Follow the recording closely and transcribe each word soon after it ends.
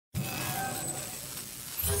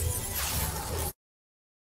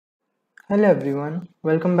Hello everyone,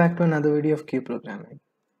 welcome back to another video of Q programming.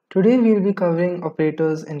 Today we will be covering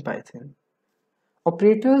operators in Python.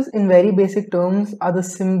 Operators in very basic terms are the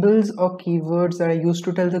symbols or keywords that are used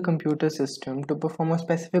to tell the computer system to perform a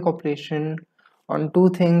specific operation on two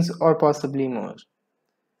things or possibly more.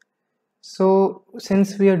 So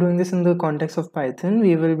since we are doing this in the context of Python,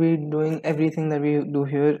 we will be doing everything that we do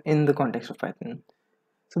here in the context of Python.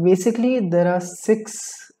 So basically there are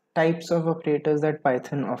 6 types of operators that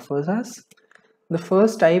Python offers us. The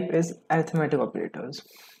first type is arithmetic operators.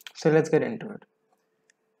 So let's get into it.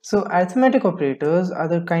 So arithmetic operators are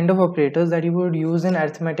the kind of operators that you would use in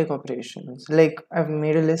arithmetic operations. Like I've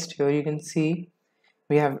made a list here, you can see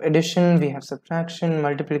we have addition, we have subtraction,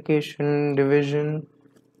 multiplication, division,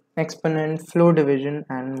 exponent, floor division,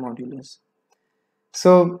 and modulus.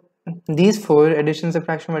 So these 4, addition,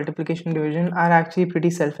 subtraction, multiplication, division, are actually pretty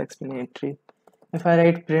self-explanatory. If I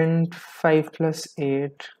write print 5 plus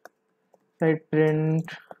 8, if I print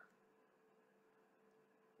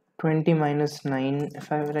 20 minus 9,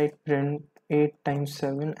 if I write print 8 times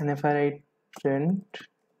 7, and if I write print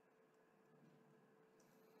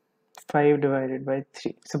 5 divided by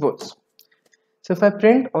 3, suppose. So if I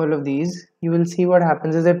print all of these, you will see what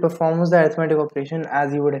happens is it performs the arithmetic operation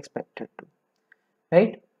as you would expect it to,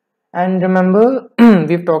 right? And remember,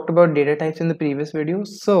 we've talked about data types in the previous video.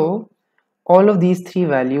 So all of these 3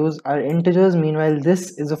 values are integers. Meanwhile,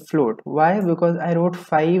 this is a float. Why? Because I wrote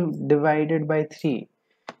 5 divided by 3.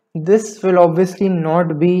 This will obviously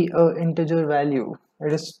not be an integer value.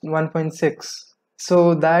 It is 1.6.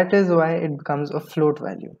 So that is why it becomes a float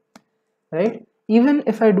value, right? Even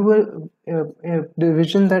if I do a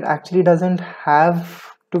division that actually doesn't have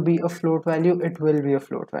to be a float value, it will be a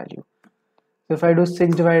float value. So if I do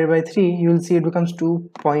 6 divided by 3, you will see it becomes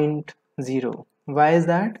 2.0. Why is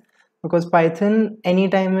that? Because Python,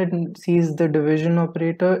 anytime it sees the division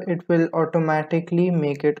operator, it will automatically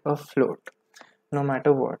make it a float, no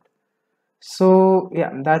matter what. So yeah,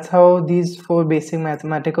 that's how these 4 basic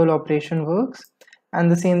mathematical operation works.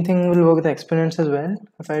 And the same thing will work with exponents as well.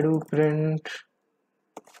 If I do print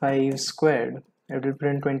 5 squared, it will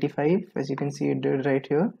print 25, as you can see it did right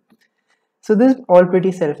here. So this is all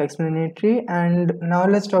pretty self-explanatory, and now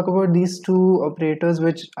let's talk about these 2 operators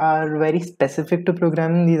which are very specific to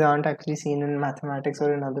programming. These aren't actually seen in mathematics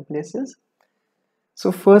or in other places.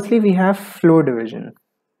 So firstly, we have floor division.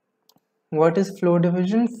 What is floor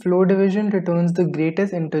division? Floor division returns the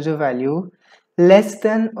greatest integer value less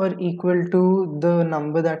than or equal to the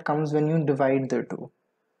number that comes when you divide the two.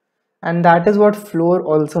 And that is what floor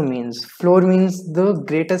also means. Floor means the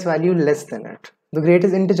greatest value less than it, the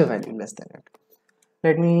greatest integer value less than it.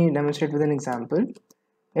 Let me demonstrate with an example.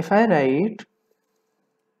 If I write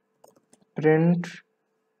print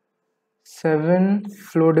 7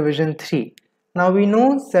 floor division 3. Now we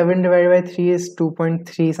know 7 divided by 3 is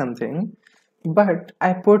 2.3 something, but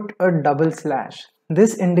I put a double slash.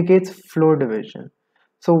 This indicates floor division.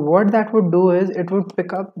 So what that would do is it would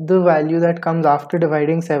pick up the value that comes after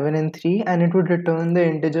dividing 7 and 3, and it would return the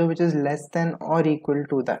integer which is less than or equal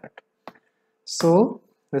to that. So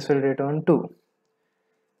this will return 2.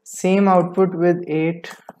 Same output with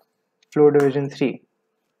 8 floor division 3.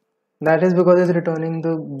 That is because it's returning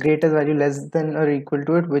the greatest value less than or equal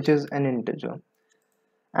to it, which is an integer.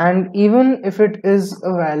 And even if it is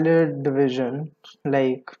a valid division,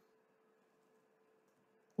 like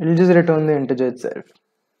it will just return the integer itself.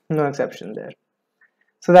 No exception there.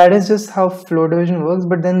 So that is just how floor division works,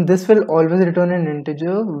 but then this will always return an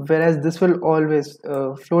integer, whereas this will always,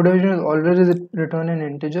 floor division will always return an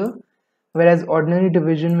integer, whereas ordinary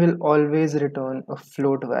division will always return a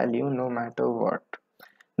float value no matter what.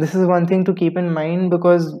 This is one thing to keep in mind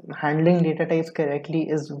because handling data types correctly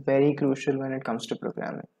is very crucial when it comes to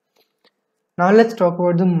programming. Now let's talk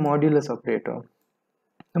about the modulus operator.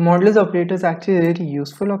 The modulus operator is actually a really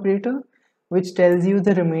useful operator which tells you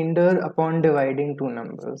the remainder upon dividing two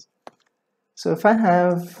numbers. So if I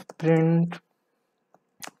have print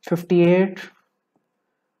 58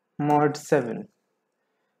 mod 7.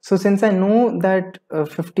 So since I know that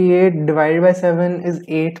 58 divided by 7 is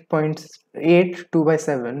 8.8 2 by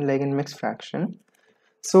 7, like in mixed fraction.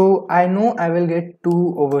 So I know I will get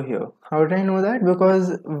 2 over here. How do I know that?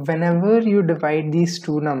 Because whenever you divide these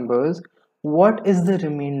two numbers, what is the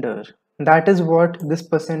remainder? That is what this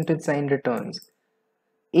percentage sign returns.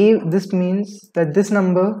 This means that this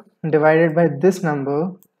number divided by this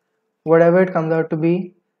number, whatever it comes out to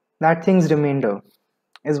be, that thing's remainder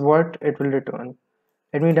is what it will return.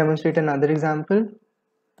 Let me demonstrate another example.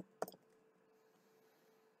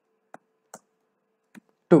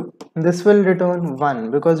 2. This will return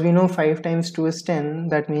 1 because we know 5 times 2 is 10.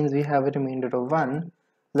 That means we have a remainder of 1.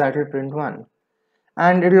 that will print 1.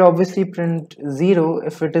 And it will obviously print 0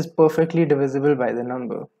 if it is perfectly divisible by the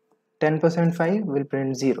number. 10% 5 will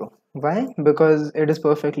print 0. Why? Because it is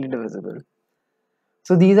perfectly divisible.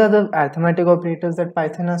 So these are the arithmetic operators that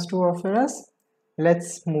Python has to offer us.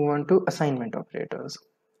 Let's move on to assignment operators.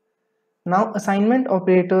 Now assignment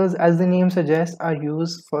operators, as the name suggests, are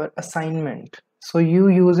used for assignment. So you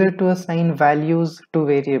use it to assign values to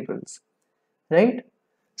variables, right?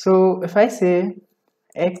 So if I say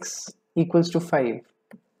x equals to 5,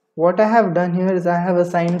 what I have done here is I have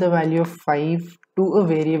assigned the value of 5 to a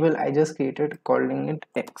variable I just created, calling it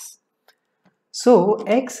x. So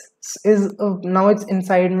x is now it's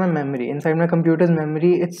inside my memory, inside my computer's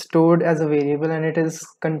memory. It's stored as a variable and it is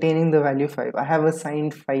containing the value 5. I have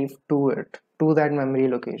assigned 5 to it, to that memory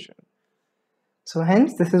location. So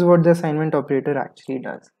hence this is what the assignment operator actually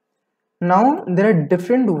does. Now there are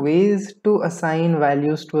different ways to assign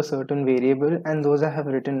values to a certain variable, and those I have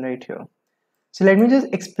written right here. So let me just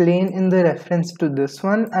explain in the reference to this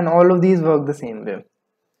one, and all of these work the same way.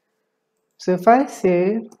 So if I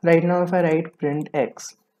say right now, if I write print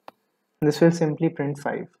x, this will simply print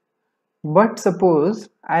 5. But suppose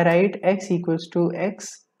I write x equals to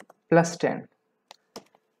x plus 10.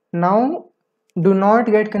 Now do not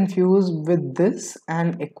get confused with this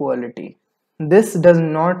and equality. This does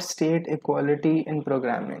not state equality in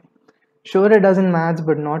programming. Sure, it does in maths,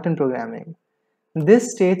 but not in programming.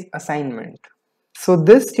 This states assignment. So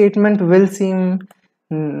this statement will seem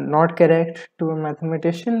not correct to a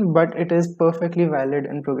mathematician, but it is perfectly valid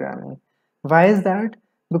in programming. Why is that?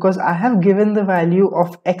 Because I have given the value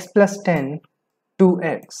of x plus 10 to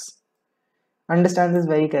x. Understand this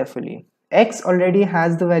very carefully. X already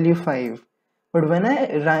has the value 5, but when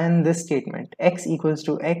I run this statement, x equals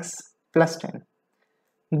to x plus 10,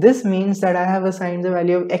 this means that I have assigned the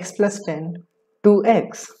value of x plus 10 to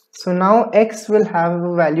x. So now x will have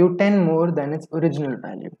a value 10 more than its original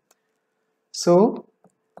value. So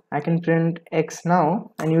I can print x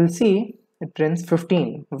now, and you will see it prints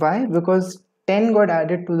 15. Why? Because 10 got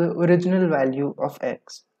added to the original value of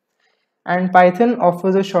x. And Python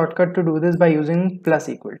offers a shortcut to do this by using plus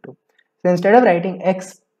equal to. So instead of writing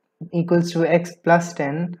x equals to x plus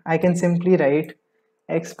 10, I can simply write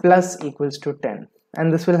x plus equals to 10,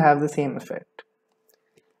 and this will have the same effect.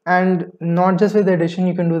 And not just with addition,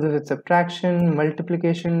 you can do this with subtraction,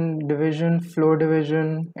 multiplication, division, floor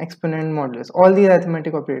division, exponent, modulus, all these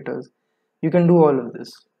arithmetic operators. You can do all of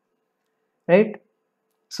this, right?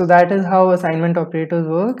 So that is how assignment operators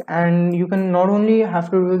work, and you can not only have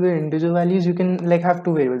to do the integer values, you can like have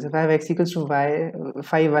two variables. If I have x equals to y,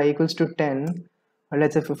 5y equals to 10, or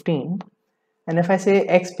let's say 15, and if I say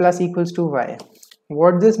x plus equals to y,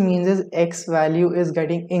 what this means is x value is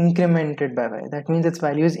getting incremented by y. That means its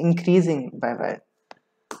value is increasing by y.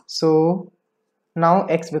 So now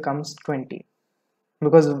x becomes 20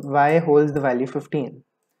 because y holds the value 15.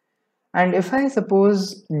 And if I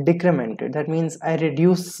suppose decrement it, that means I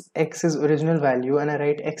reduce x's original value and I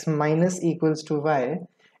write x minus equals to y,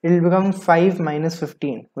 it will become 5 minus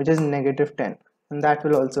 15, which is negative 10, and that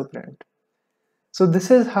will also print. So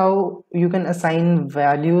this is how you can assign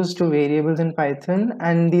values to variables in Python,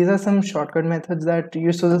 and these are some shortcut methods that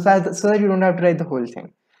you so that you don't have to write the whole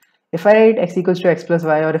thing. If I write x equals to x plus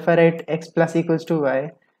y, or if I write x plus equals to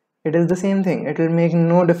y, it is the same thing. It will make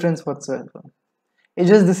no difference whatsoever. It's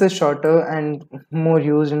just this is shorter and more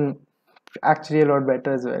used and actually a lot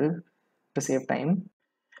better as well to save time.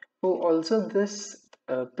 So also this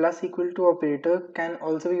plus equal to operator can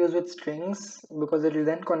also be used with strings because it will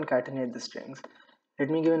then concatenate the strings. Let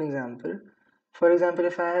me give an example. For example,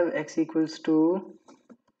 if I have x equals to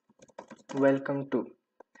welcome to,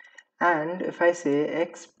 and if I say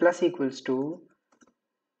x plus equals to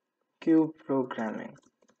cube programming,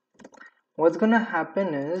 what's gonna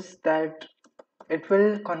happen is that it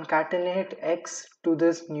will concatenate x to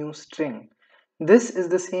this new string. This is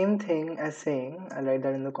the same thing as saying, I'll write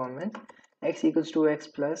that in the comment, x equals to x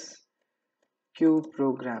plus cube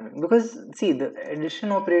programming, because see, the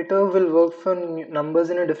addition operator will work for numbers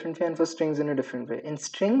in a different way and for strings in a different way. In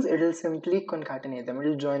strings, it will simply concatenate them, it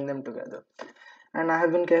will join them together. And I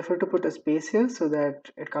have been careful to put a space here so that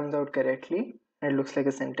it comes out correctly and it looks like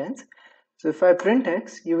a sentence. So if I print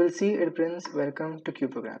x, you will see it prints welcome to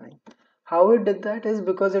cube programming. How it did that is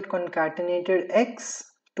because it concatenated x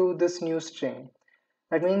to this new string.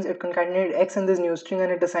 That means it concatenated x in this new string and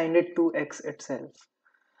it assigned it to x itself.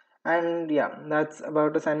 And yeah, that's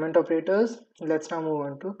about assignment operators. Let's now move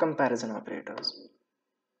on to comparison operators.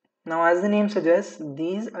 Now, as the name suggests,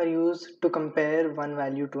 these are used to compare one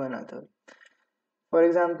value to another. For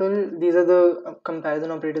example, these are the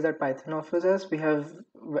comparison operators that Python offers us. We have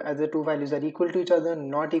either two values are equal to each other,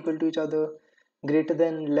 not equal to each other, greater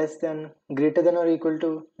than, less than, greater than or equal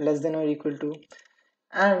to, less than or equal to.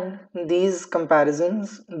 And these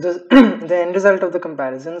comparisons, the end result of the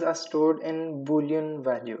comparisons are stored in Boolean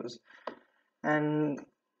values. And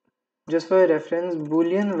just for reference,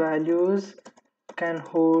 Boolean values can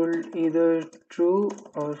hold either true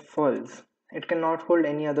or false. It cannot hold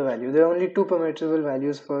any other value. There are only two permissible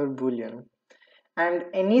values for Boolean. And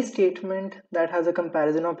any statement that has a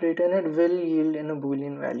comparison operator in it will yield in a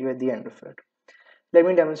Boolean value at the end of it. Let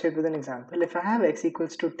me demonstrate with an example. If I have x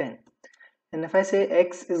equals to 10, and if I say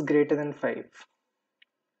x is greater than 5,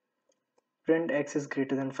 print x is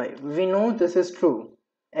greater than 5. We know this is true.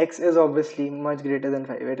 X is obviously much greater than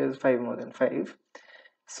 5. It is 5 more than 5.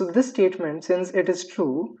 So this statement, since it is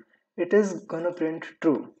true, it is gonna print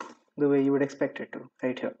true the way you would expect it to,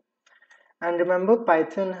 right here. And remember,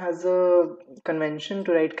 Python has a convention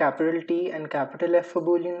to write capital T and capital F for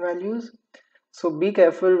Boolean values. So be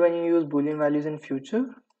careful when you use Boolean values in future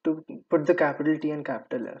to put the capital T and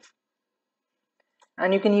capital F.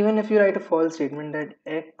 And you can even, if you write a false statement that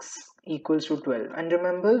x equals to 12, and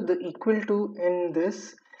remember the equal to in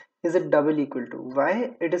this is a double equal to.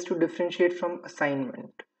 Why? It is to differentiate from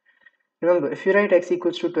assignment. Remember, if you write x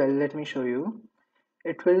equals to 12, let me show you,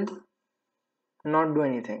 it will not do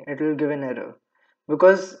anything. It will give an error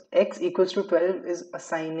because x equals to 12 is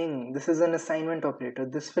assigning. This is an assignment operator.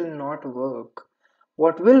 This will not work.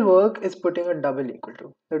 What will work is putting a double equal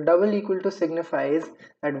to. The double equal to signifies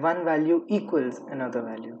that one value equals another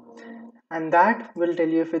value, and that will tell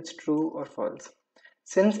you if it's true or false.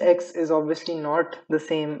 Since x is obviously not the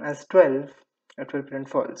same as 12, it will print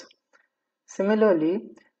false. Similarly,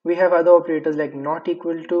 we have other operators like not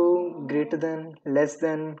equal to, greater than, less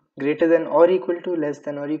than, greater than or equal to, less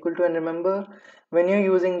than or equal to. And remember, when you're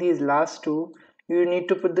using these last two, you need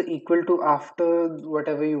to put the equal to after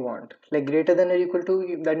whatever you want. Like greater than or equal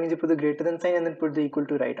to, that means you put the greater than sign and then put the equal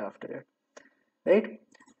to right after it, right?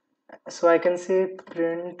 So I can say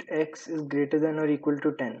print x is greater than or equal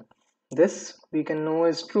to 10. This we can know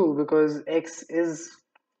is true because x is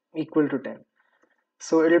equal to 10.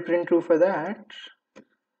 So it'll print true for that.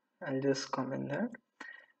 I'll just comment that.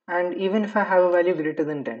 And even if I have a value greater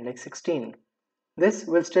than 10, like 16, this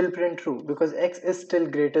will still print true because x is still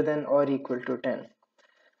greater than or equal to 10.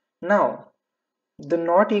 Now, the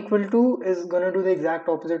not equal to is going to do the exact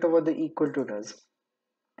opposite of what the equal to does.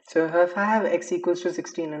 So if I have x equals to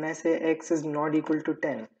 16 and I say x is not equal to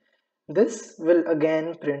 10, this will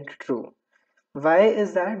again print true. Why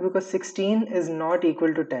is that? Because 16 is not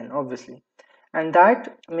equal to 10, obviously. And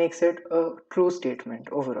that makes it a true statement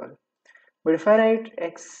overall. But if I write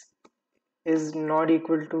x is not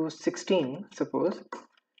equal to 16, suppose,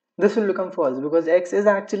 this will become false because x is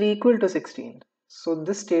actually equal to 16. So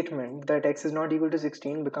this statement that x is not equal to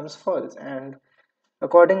 16 becomes false, and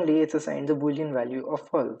accordingly it's assigned the Boolean value of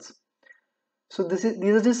false. So these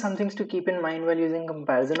are just some things to keep in mind while using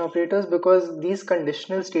comparison operators, because these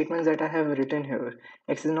conditional statements that I have written here,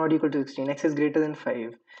 x is not equal to 16, x is greater than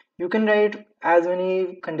 5, you can write as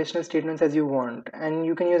many conditional statements as you want, and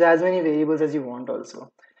you can use as many variables as you want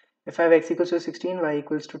also. If I have x equals to 16, y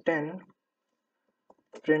equals to 10,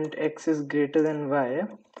 print x is greater than y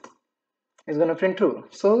is going to print true.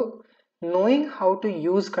 So knowing how to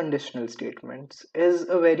use conditional statements is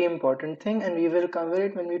a very important thing, and we will cover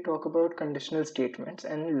it when we talk about conditional statements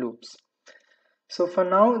and loops. So for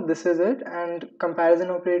now, this is it. And comparison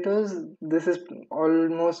operators, this is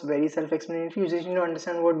almost very self-explanatory. You just need to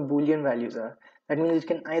understand what Boolean values are. That means it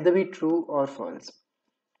can either be true or false.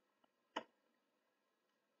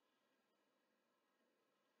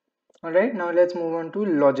 Alright, now let's move on to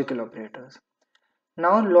logical operators.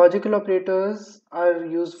 Now, logical operators are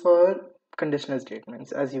used for conditional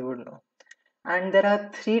statements, as you would know. And there are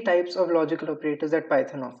three types of logical operators that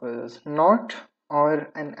Python offers: not, or,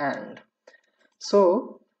 and and.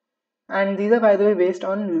 So, and these are, by the way, based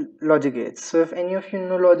on logic gates. So if any of you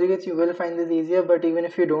know logic gates, you will find this easier, but even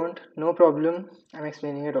if you don't, no problem, I'm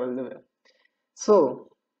explaining it all the way. So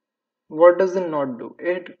what does the not do?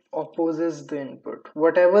 It opposes the input.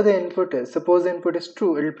 Whatever the input is, suppose the input is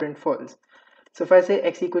true, it will print false. So if I say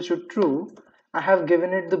x equals to true, I have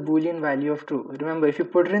given it the Boolean value of true. Remember, if you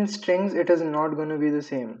put it in strings, it is not going to be the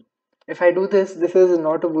same. If I do this, this is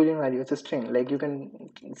not a Boolean value, it's a string. Like you can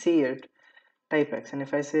see it, type x. And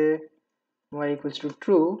if I say y equals to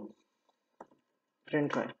true,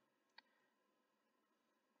 print y.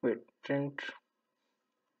 Wait, print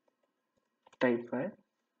type y.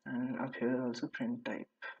 And up here also print type.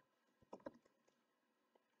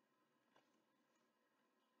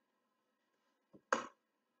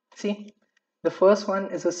 See, the first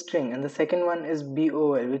one is a string and the second one is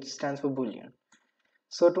BOL, which stands for Boolean.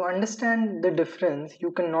 So to understand the difference,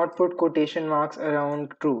 you cannot put quotation marks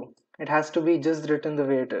around true. It has to be just written the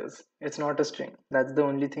way it is. It's not a string. That's the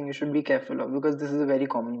only thing you should be careful of, because this is a very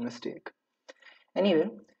common mistake. Anyway,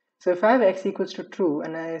 so if I have x equals to true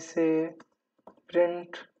and I say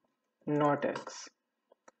print not x,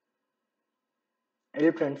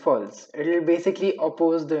 it'll print false. It'll basically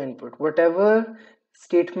oppose the input. Whatever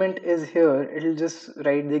statement is here, it'll just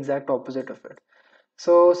write the exact opposite of it.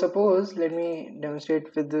 So suppose, let me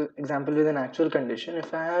demonstrate with the example with an actual condition.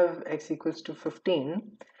 If I have x equals to 15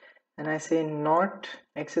 and I say not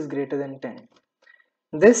x is greater than 10,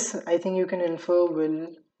 this I think you can infer will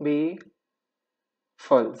be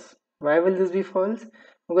false. Why will this be false?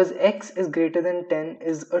 Because x is greater than 10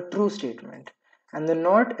 is a true statement and the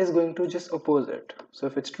not is going to just oppose it. So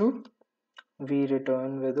if it's true, we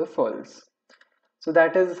return with a false. So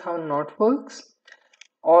that is how not works.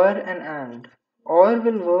 Or and and. Or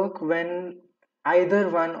will work when either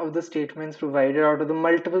one of the statements provided out of the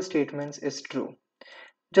multiple statements is true.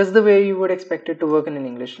 Just the way you would expect it to work in an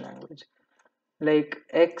English language. Like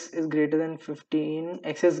x is greater than 15,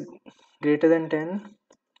 x is greater than 10,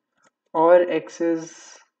 or x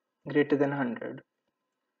is greater than 100.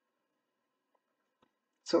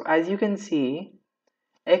 So as you can see,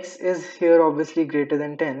 x is here obviously greater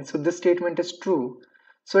than 10, so this statement is true.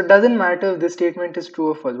 So it doesn't matter if this statement is true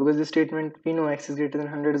or false, because this statement, we know x is greater than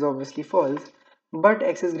 100 is obviously false, but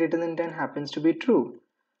x is greater than 10 happens to be true.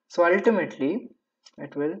 So ultimately,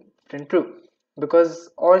 it will print true, because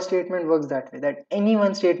OR statement works that way, that any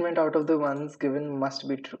one statement out of the ones given must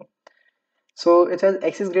be true. So it says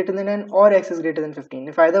x is greater than 10 or x is greater than 15.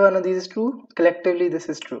 If either one of these is true, collectively this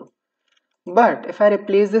is true. But if I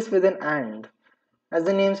replace this with an AND, as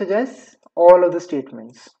the name suggests, all of the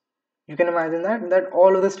statements, you can imagine that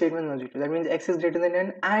all of the statements must be true. That means x is greater than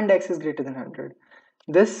 10 and x is greater than 100.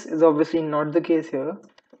 This is obviously not the case here.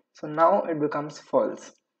 So now it becomes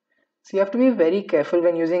false. So you have to be very careful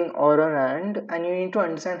when using OR and you need to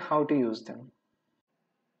understand how to use them.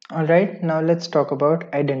 Alright, now let's talk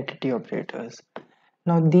about identity operators.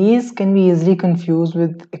 Now these can be easily confused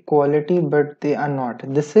with equality, but they are not.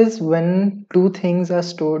 This is when two things are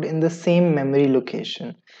stored in the same memory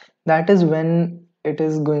location. That is when it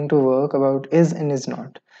is going to work about is and is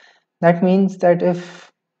not. That means that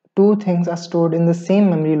if two things are stored in the same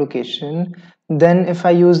memory location, then if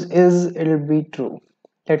I use is, it'll be true.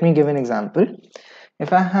 Let me give an example.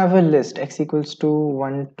 If I have a list x equals to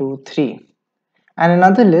 1, 2, 3 and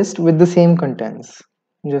another list with the same contents,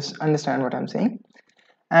 just understand what I'm saying,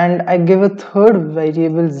 and I give a third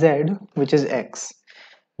variable z, which is x.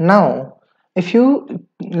 Now if you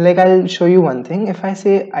like, I'll show you one thing. If I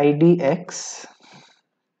say idx,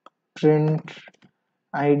 print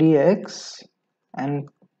idx and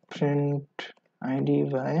print idy,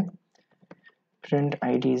 print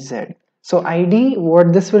idz. So id,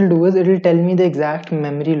 what this will do is it will tell me the exact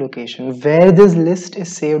memory location where this list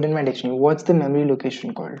is saved in my dictionary. What's the memory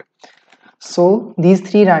location called? So these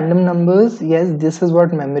three random numbers, yes, this is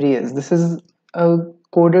what memory is. This is a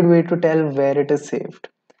coded way to tell where it is saved,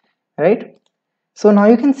 right? So now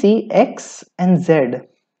you can see x and z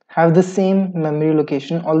have the same memory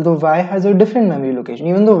location, although y has a different memory location.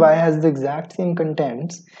 Even though y has the exact same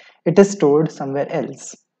contents, it is stored somewhere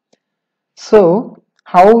else. So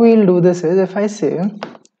how we'll do this is, if I say,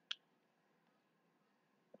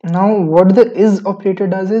 now what the is operator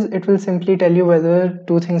does is it will simply tell you whether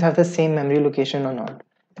two things have the same memory location or not.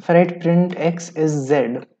 If I write print x is z,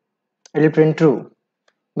 it will print true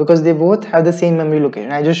because they both have the same memory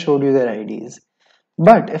location. I just showed you their IDs.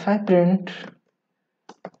 But if I print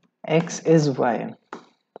x is y,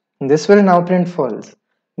 this will now print false.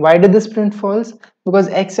 Why did this print false? Because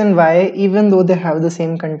x and y, even though they have the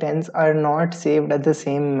same contents, are not saved at the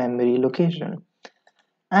same memory location.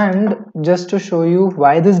 And just to show you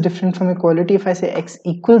why this is different from equality, if I say x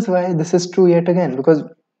equals y, this is true yet again because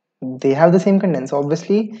they have the same contents.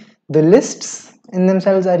 Obviously the lists in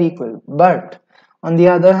themselves are equal, but on the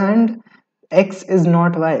other hand, x is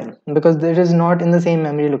not y because it is not in the same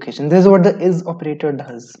memory location. This is what the is operator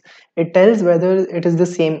does. It tells whether it is the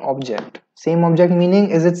same object. Same object meaning,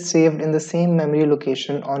 is it saved in the same memory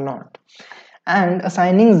location or not. And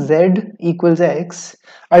assigning z equals x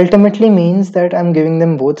ultimately means that I'm giving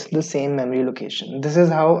them both the same memory location. This is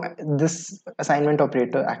how this assignment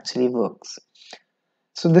operator actually works.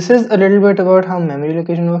 So this is a little bit about how memory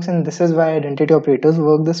location works, and this is why identity operators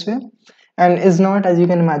work this way. And is not, as you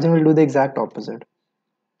can imagine, will do the exact opposite.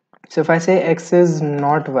 So if I say x is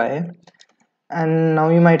not y, and now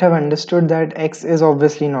you might have understood that x is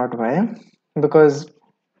obviously not y because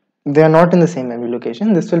they are not in the same memory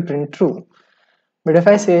location, this will print true. But if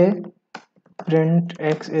I say print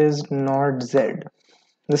x is not z,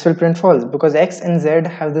 this will print false because x and z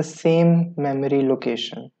have the same memory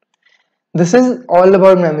location. This is all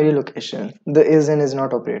about memory location, the is and is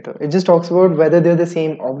not operator. It just talks about whether they're the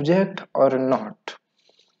same object or not.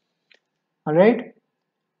 Alright,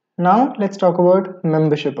 now let's talk about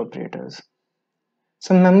membership operators.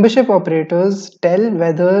 So membership operators tell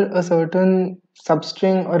whether a certain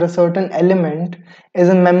substring or a certain element is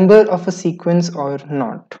a member of a sequence or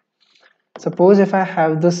not. Suppose if I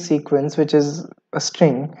have this sequence which is a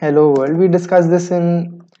string, hello world, we discussed this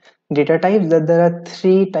in data types that there are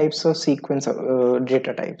three types of sequence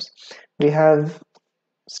data types. We have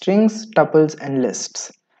strings, tuples and lists.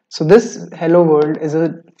 So this hello world is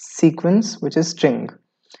a sequence which is string.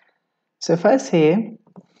 So if I say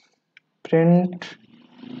print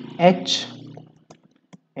h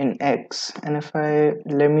in x, and if I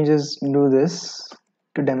let me just do this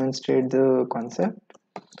to demonstrate the concept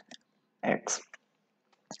x.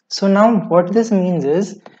 So now what this means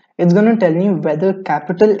is it's going to tell me whether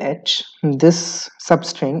capital H, this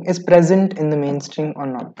substring, is present in the main string or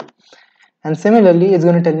not. And similarly, it's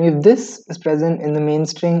going to tell me if this is present in the main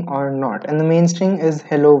string or not. And the main string is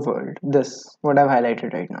hello world, this, what I've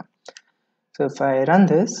highlighted right now. So if I run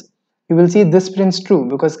this, you will see this prints true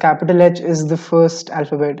because capital H is the first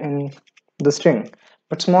alphabet in the string.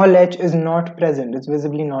 But small h is not present, it's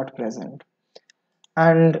visibly not present.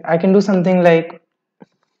 And I can do something like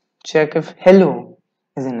check if hello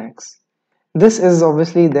is in X. This is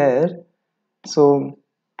obviously there, so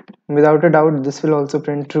without a doubt this will also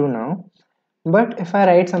print true now. But if I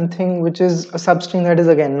write something which is a substring that is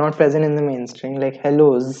again not present in the main string, like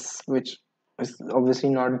hellos, which is obviously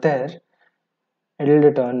not there, it will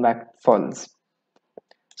return back false.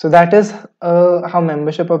 So that is how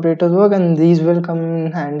membership operators work, and these will come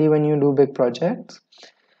in handy when you do big projects.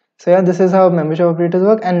 So yeah, this is how membership operators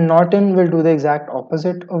work, and not in will do the exact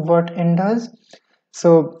opposite of what in does.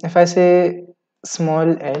 So if I say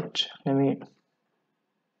small h, let me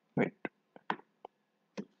wait.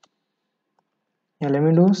 Yeah, let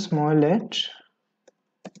me do small h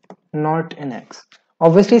not in x.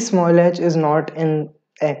 Obviously, small h is not in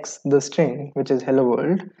x, the string, which is hello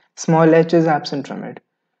world. Small h is absent from it.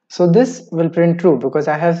 So this will print true because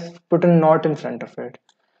I have put a not in front of it.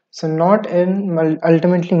 So not in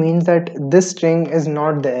ultimately means that this string is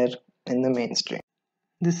not there in the main string.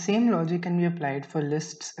 The same logic can be applied for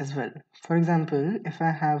lists as well. For example, if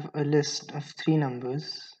I have a list of three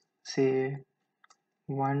numbers, say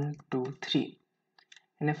 1, 2, 3,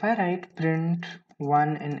 and if I write print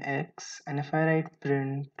 1 in x, and if I write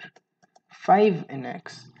print 5 in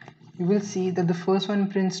x, you will see that the first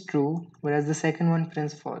one prints true, whereas the second one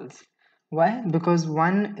prints false. Why? Because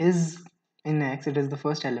 1 is in x, it is the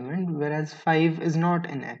first element, whereas 5 is not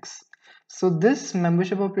in x. So this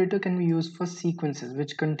membership operator can be used for sequences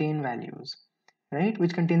which contain values, right?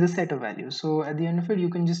 Which contains a set of values. So at the end of it, you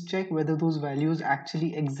can just check whether those values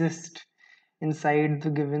actually exist inside the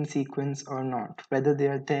given sequence or not, whether they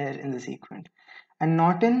are there in the sequence. And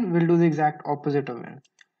not in will do the exact opposite of in.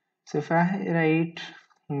 So if I write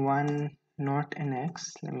 1 not in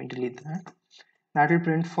x, let me delete that, that will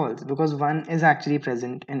print false because 1 is actually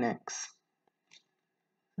present in x.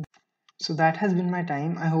 So that has been my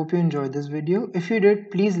time. I hope you enjoyed this video. If you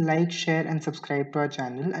did, please like, share and subscribe to our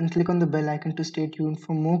channel and click on the bell icon to stay tuned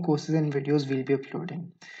for more courses and videos we'll be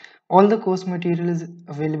uploading. All the course material is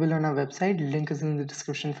available on our website. Link is in the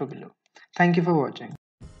description for below. Thank you for watching.